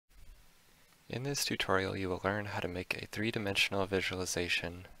In this tutorial, you will learn how to make a three-dimensional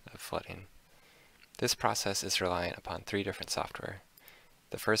visualization of flooding. This process is reliant upon three different software,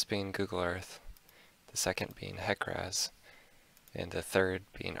 the first being Google Earth, the second being HEC-RAS, and the third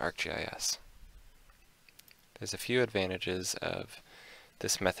being ArcGIS. There's a few advantages of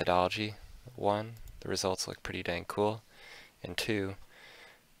this methodology. One, the results look pretty dang cool, and two,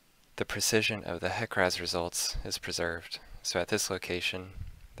 the precision of the HEC-RAS results is preserved. So at this location,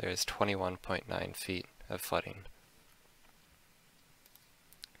 there is 21.9 feet of flooding.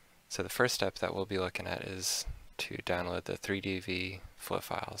 So the first step that we'll be looking at is to download the 3DV-Flo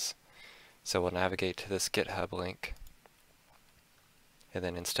files. So we'll navigate to this GitHub link, and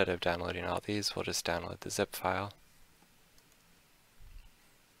then instead of downloading all these, we'll just download the zip file.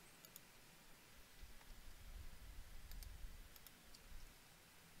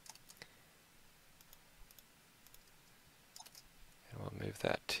 And we'll move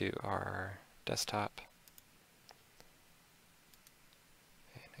that to our desktop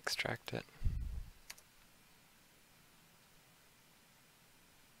and extract it.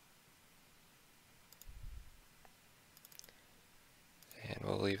 And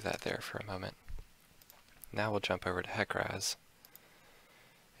we'll leave that there for a moment. Now we'll jump over to HEC-RAS.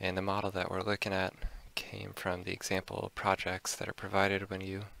 And the model that we're looking at came from the example projects that are provided when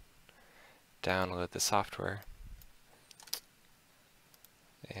you download the software.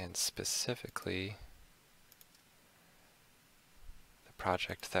 And specifically, the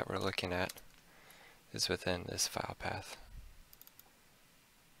project that we're looking at is within this file path.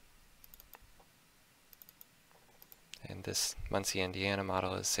 And this Muncie, Indiana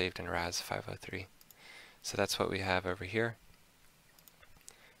model is saved in RAS 503. So that's what we have over here.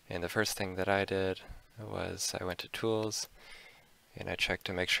 And the first thing that I did was I went to Tools, and I checked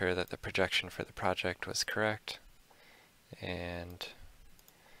to make sure that the projection for the project was correct, and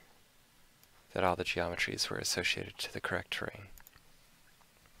that all the geometries were associated to the correct terrain.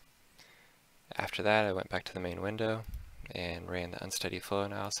 After that, I went back to the main window and ran the unsteady flow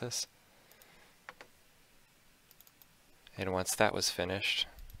analysis. And once that was finished,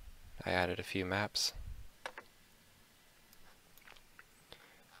 I added a few maps.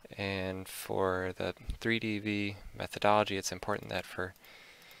 And for the 3DV methodology, it's important that for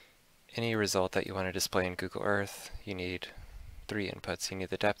any result that you want to display in Google Earth, you need three inputs. You need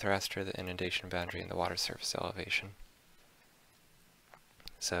the depth raster, the inundation boundary, and the water surface elevation.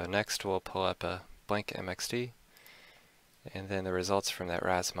 So next we'll pull up a blank MXD, and then the results from that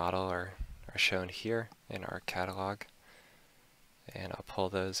RAS model are shown here in our catalog. And I'll pull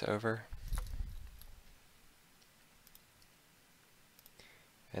those over.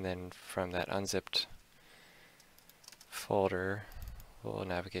 And then from that unzipped folder, we'll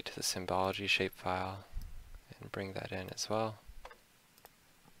navigate to the symbology shapefile and bring that in as well.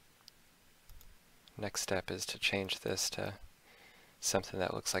 Next step is to change this to something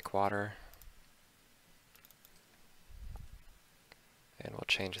that looks like water. And we'll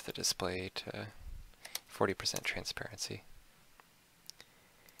change the display to 40% transparency.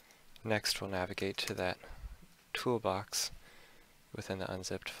 Next, we'll navigate to that toolbox within the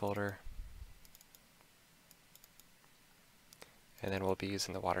unzipped folder. And then we'll be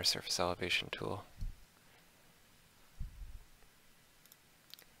using the water surface elevation tool.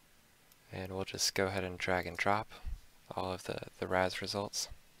 And we'll just go ahead and drag and drop all of the RAS results.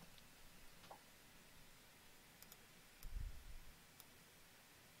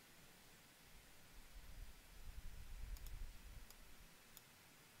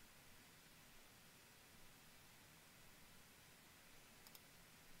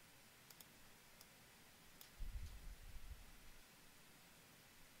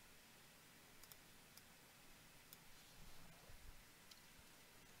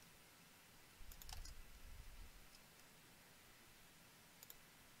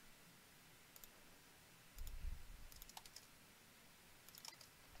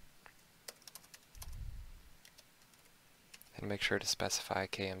 And make sure to specify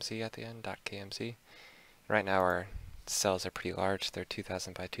KMZ at the end, .kmz. Right now our cells are pretty large, they're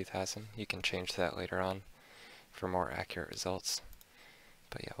 2000 by 2000. You can change that later on for more accurate results.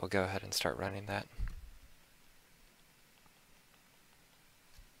 But yeah, we'll go ahead and start running that.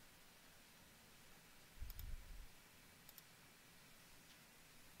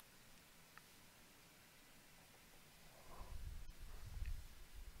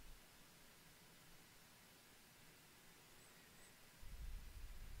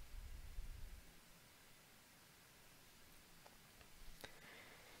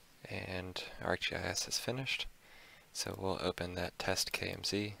 And ArcGIS is finished. So we'll open that test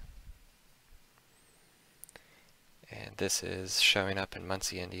KMZ. And this is showing up in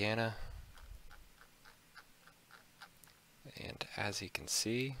Muncie, Indiana. And as you can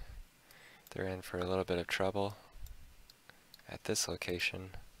see, they're in for a little bit of trouble. At this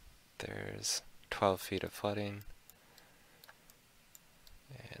location, there's 12 feet of flooding.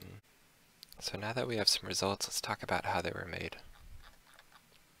 And so now that we have some results, let's talk about how they were made.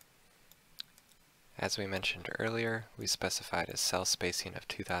 As we mentioned earlier, we specified a cell spacing of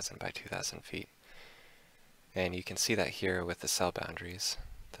 2,000 by 2,000 feet. And you can see that here with the cell boundaries.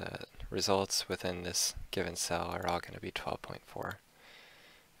 The results within this given cell are all going to be 12.4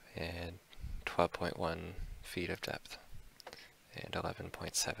 and 12.1 feet of depth and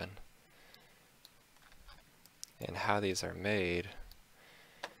 11.7. And how these are made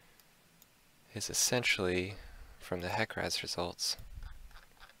is essentially from the HEC-RAS results.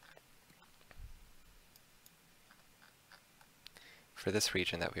 For this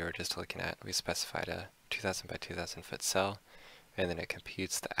region that we were just looking at, we specified a 2,000 by 2,000 foot cell, and then it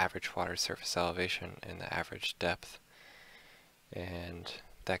computes the average water surface elevation and the average depth. And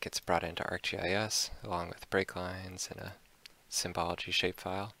that gets brought into ArcGIS along with break lines and a symbology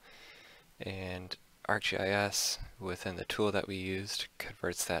shapefile. And ArcGIS, within the tool that we used,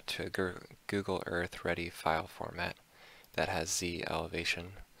 converts that to a Google Earth ready file format that has Z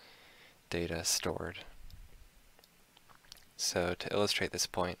elevation data stored. So to illustrate this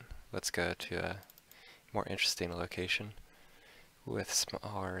point, let's go to a more interesting location with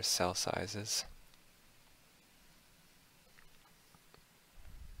smaller cell sizes.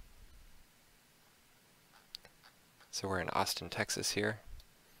 So we're in Austin, Texas here,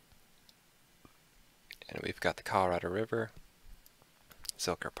 and we've got the Colorado River,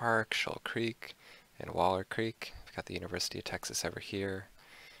 Zilker Park, Shoal Creek, and Waller Creek. We've got the University of Texas over here,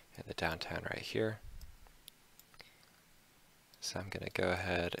 and the downtown right here. So I'm going to go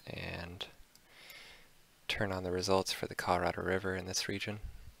ahead and turn on the results for the Colorado River in this region.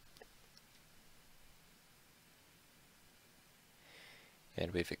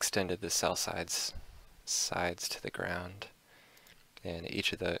 And we've extended the cell sides to the ground, and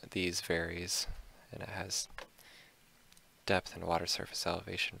each of these varies, and it has depth and water surface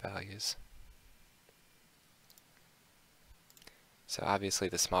elevation values. So obviously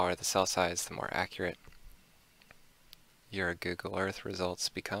the smaller the cell size, the more accurate your Google Earth results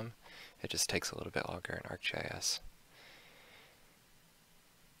become. It just takes a little bit longer in ArcGIS.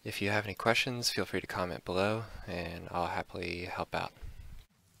 If you have any questions, feel free to comment below, and I'll happily help out.